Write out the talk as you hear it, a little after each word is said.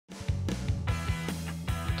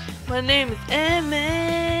My name is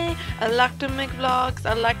Emma. I like to make vlogs.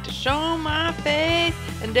 I like to show my face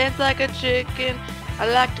and dance like a chicken. I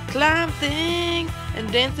like to climb things and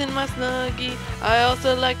dance in my snuggie. I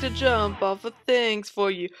also like to jump off of things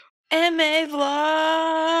for you. EMAYvlogs.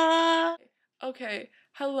 Okay,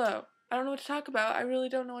 hello. I don't know what to talk about. I really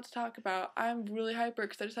don't know what to talk about. I'm really hyper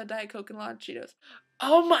because I just had Diet Coke and a lot of Cheetos.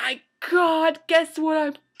 Oh my god, guess what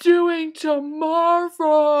I'm doing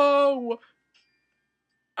tomorrow?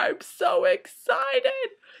 I'm so excited.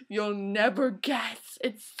 You'll never guess.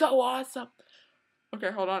 It's so awesome. Okay,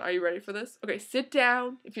 hold on. Are you ready for this? Okay, sit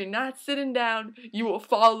down. If you're not sitting down, you will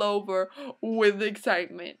fall over with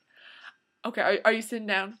excitement. Okay, are you sitting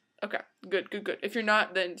down? Okay, good. If you're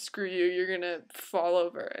not, then screw you. You're gonna fall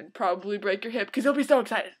over and probably break your hip because you'll be so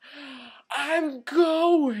excited. I'm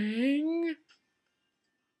going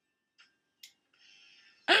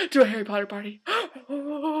to a Harry Potter party.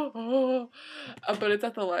 But it's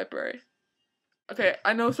at the library. Okay,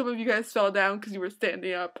 I know some of you guys fell down because you were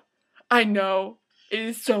standing up. I know. It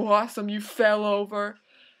is so awesome. You fell over.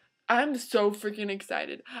 I'm so freaking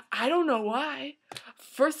excited. I don't know why.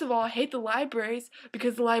 First of all, I hate the libraries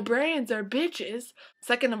because the librarians are bitches.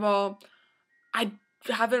 Second of all, I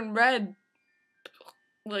haven't read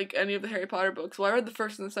like any of the Harry Potter books. Well, I read the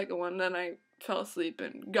first and the second one, then I fell asleep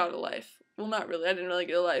and got a life. Well, not really. I didn't really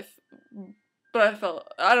get a life, but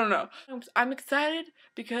I don't know. I'm excited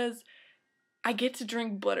because I get to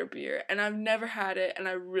drink butterbeer, and I've never had it, and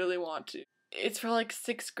I really want to. It's for like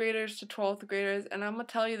 6th graders to 12th graders, and I'm gonna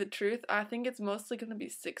tell you the truth, I think it's mostly gonna be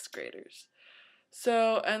 6th graders.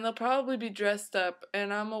 So, and they'll probably be dressed up,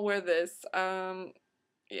 and I'm gonna wear this.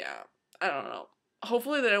 Yeah, I don't know.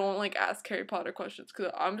 Hopefully they won't like ask Harry Potter questions,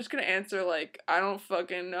 because I'm just gonna answer like, I don't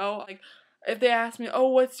fucking know. Like, if they ask me, oh,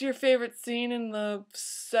 what's your favorite scene in the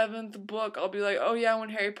 7th book, I'll be like, oh yeah, when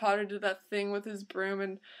Harry Potter did that thing with his broom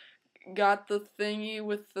and got the thingy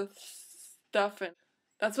with the stuff, and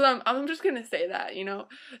that's what I'm just gonna say that, you know.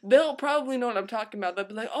 They'll probably know what I'm talking about. They'll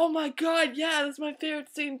be like, oh my god, yeah, that's my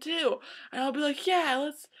favorite scene too. And I'll be like, yeah,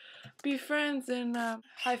 let's be friends and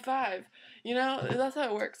high five. You know, that's how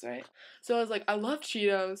it works, right? So I was like, I love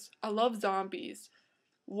Cheetos. I love zombies.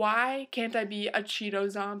 Why can't I be a Cheeto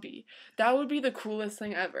zombie? That would be the coolest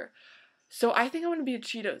thing ever. So I think I'm gonna be a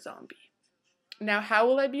Cheeto zombie. Now, how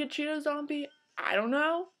will I be a Cheeto zombie? I don't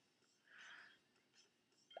know.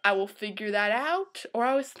 I will figure that out. Or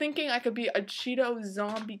I was thinking I could be a Cheeto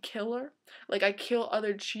zombie killer. Like, I kill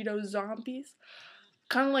other Cheeto zombies.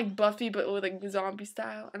 Kind of like Buffy, but with like zombie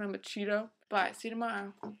style. And I'm a Cheeto. Bye. See you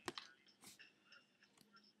tomorrow.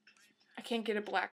 I can't get it black.